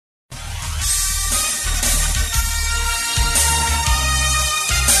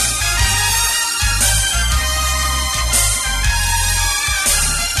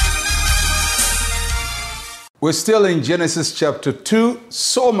We're still in Genesis chapter 2,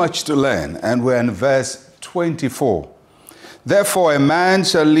 so much to learn, and we're in verse 24. Therefore, a man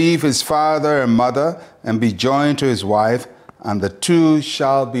shall leave his father and mother and be joined to his wife, and the two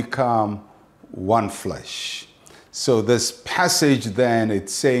shall become one flesh. So this passage then,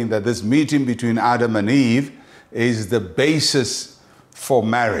 it's saying that this meeting between Adam and Eve is the basis for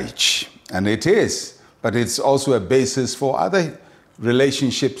marriage. And it is, but it's also a basis for other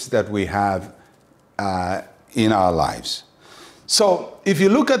relationships that we have in our lives. So if you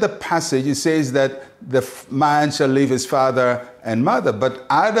look at the passage, it says that the man shall leave his father and mother, but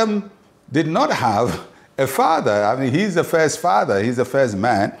Adam did not have a father. I mean, he's the first father, he's the first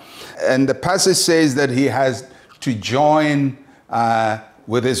man. And the passage says that he has to join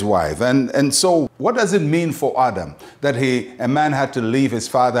with his wife. And so what does it mean for Adam that a man had to leave his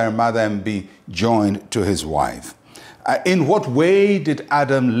father and mother and be joined to his wife? In what way did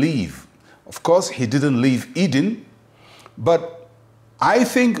Adam leave? Of course, he didn't leave Eden, but I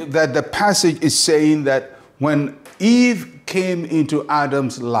think that the passage is saying that when Eve came into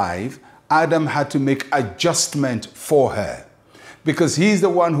Adam's life, Adam had to make adjustment for her, because he's the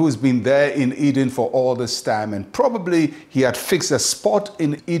one who's been there in Eden for all this time, and probably he had fixed a spot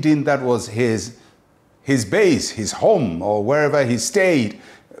in Eden that was his base, his home, or wherever he stayed.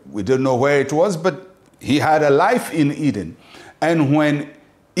 We don't know where it was, but he had a life in Eden. And when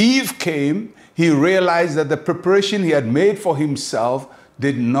Eve came, he realized that the preparation he had made for himself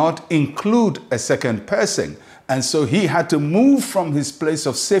did not include a second person. And so he had to move from his place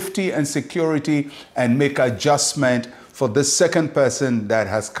of safety and security and make adjustment for the second person that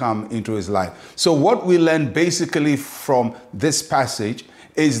has come into his life. So what we learn basically from this passage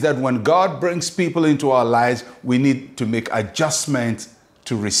is that when God brings people into our lives, we need to make adjustments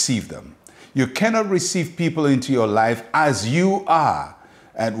to receive them. You cannot receive people into your life as you are.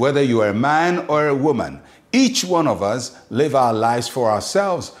 And whether you are a man or a woman, each one of us live our lives for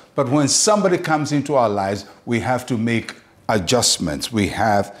ourselves. But when somebody comes into our lives, we have to make adjustments. We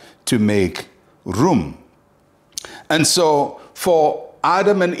have to make room. And so for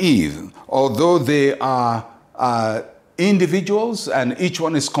Adam and Eve, although they are individuals and each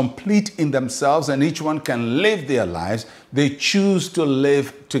one is complete in themselves and each one can live their lives, they choose to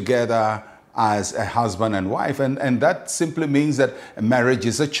live together as a husband and wife. And that simply means that marriage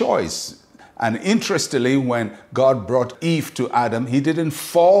is a choice. And interestingly, when God brought Eve to Adam, he didn't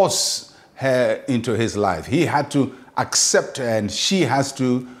force her into his life. He had to accept her, and she has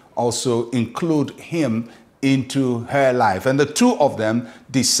to also include him into her life. And the two of them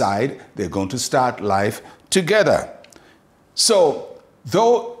decide they're going to start life together. So,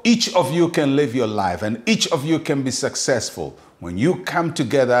 though each of you can live your life and each of you can be successful, when you come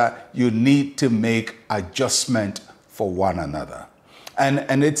together, you need to make adjustment for one another.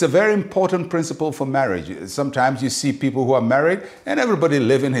 And it's a very important principle for marriage. Sometimes you see people who are married and everybody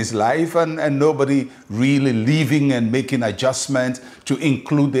living his life and nobody really leaving and making adjustments to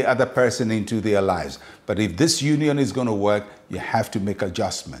include the other person into their lives. But if this union is going to work, you have to make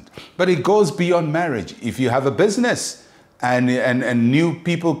adjustment. But it goes beyond marriage. If you have a business, and new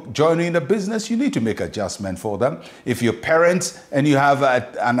people joining the business, you need to make adjustment for them. If you're parents and you have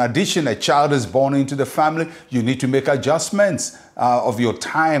a child is born into the family, you need to make adjustments of your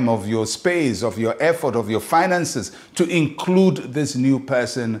time, of your space, of your effort, of your finances to include this new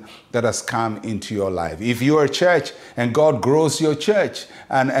person that has come into your life. If you're a church and God grows your church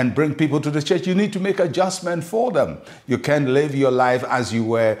and bring people to the church, you need to make adjustment for them. You can't live your life as you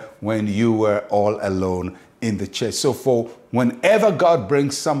were when you were all alone in the church. So for whenever God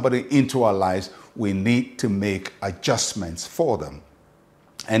brings somebody into our lives, we need to make adjustments for them.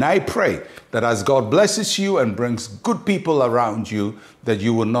 And I pray that as God blesses you and brings good people around you, that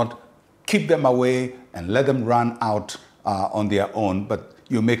you will not keep them away and let them run out on their own, but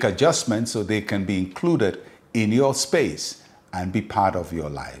you make adjustments so they can be included in your space and be part of your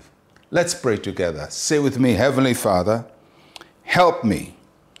life. Let's pray together. Say with me, Heavenly Father, help me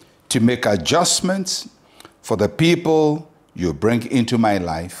to make adjustments for the people you bring into my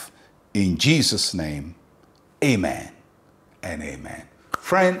life. In Jesus' name, amen and amen.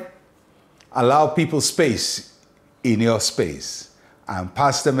 Friend, allow people space in your space. I'm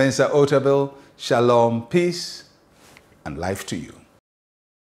Pastor Mensa Otabil. Shalom, peace, and life to you.